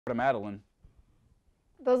to Madeline.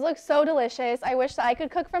 Those look so delicious. I wish that I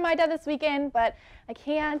could cook for my dad this weekend, but I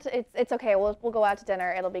can't. It's okay. We'll go out to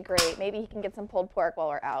dinner. It'll be great.Maybe he can get some pulled pork while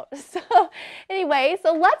we're out. So anyway,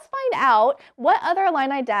 so let's find out what other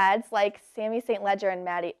Illini dads like Sammi St. Ledger and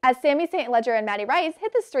Maddie Rice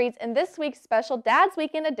hit the streets in this week's special Dad's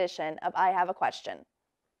Weekend edition of I Have a Question.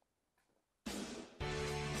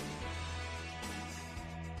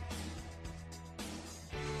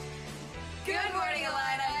 Good morning,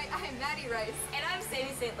 Illini. I'm Maddie Rice. And I'm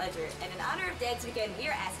Sammi St. Ledger. And in honor of Dad's Weekend, we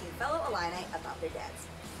are asking fellow Illini about their dads.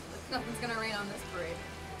 Nothing's gonna rain on this parade.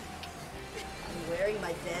 I'm wearing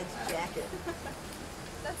my dad's jacket.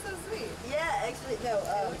 That's so sweet. Yeah, actually, no.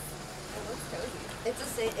 It looks cozy. It's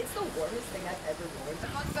the warmest thing I've ever worn. The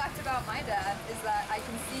fun fact about my dad is that I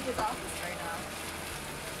can see his office right now.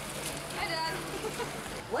 Hi, Dad.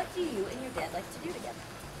 What do you and your dad like to do together?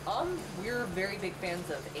 We're very big fans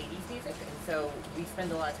of 80s music, and so we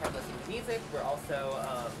spend a lot of time listening to music. We're also,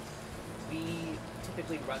 we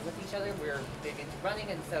typically run with each other. We're big into running,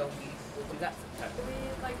 and so we will do that sometimes. We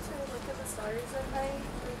like to look at the stars at night.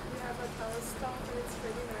 We have a telescope, and it's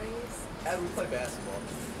pretty nice. We play basketball.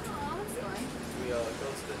 Aw, that's fun. We go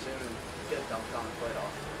to the gym and get dunked on quite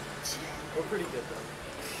often. We're pretty good though.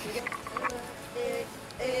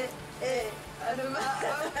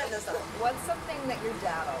 What's something that your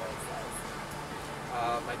dad always says?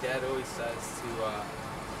 My dad always says to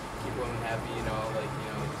keep women happy,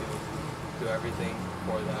 do everything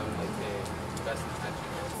for them, like they best intention.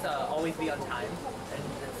 It's always be on time, and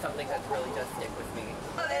it's something that really does stick with me.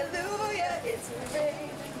 Hallelujah, it's rain.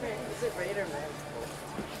 Is it rain or rain?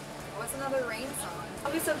 What's another rain song?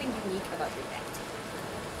 Tell me something unique about your dad.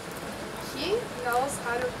 He knows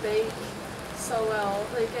how to bake so well.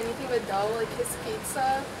 Like anything with dough, like his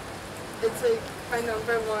pizza, it's like my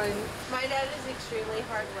 #1. My dad is extremely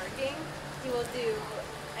hardworking. He will do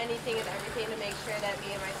anything and everything to make sure that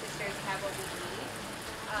me and my sisters have what we need.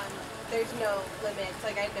 There's no limits.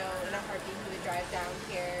 Like I know in a heartbeat he would drive down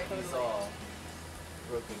here. He's all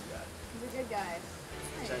broken guy. He's a good guy.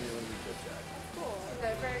 Genuinely good guy. Cool. He's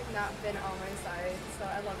never not been on my side, so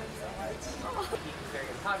I love him so much. He's very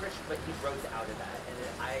impoverished, but he rose out of that, and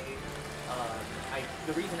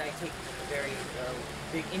the reason I take a very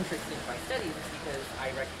big interest in my studies is because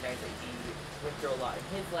I recognize that he went through a lot in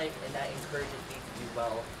his life, and that encourages me to do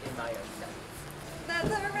well in my own studies. Let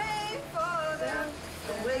the rain fall down,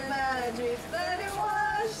 awake my dreams, let it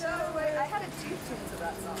wash away. I had a tooth tunes of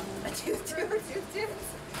that song. A tooth tunes.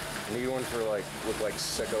 Need one for look like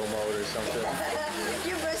sicko mode or something.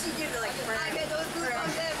 You're rushing you to like, I get those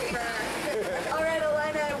goosebumps everywhere. Alright,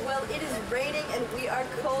 Illini, well, it is raining and we are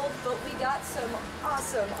cold, but we got some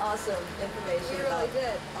awesome information We really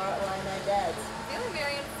did. our Illini dads. Feeling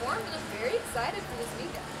very informed and I'm very excited for this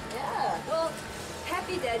weekend. Yeah, well,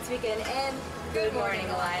 happy Dad's Weekend and Good morning,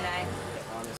 Illini.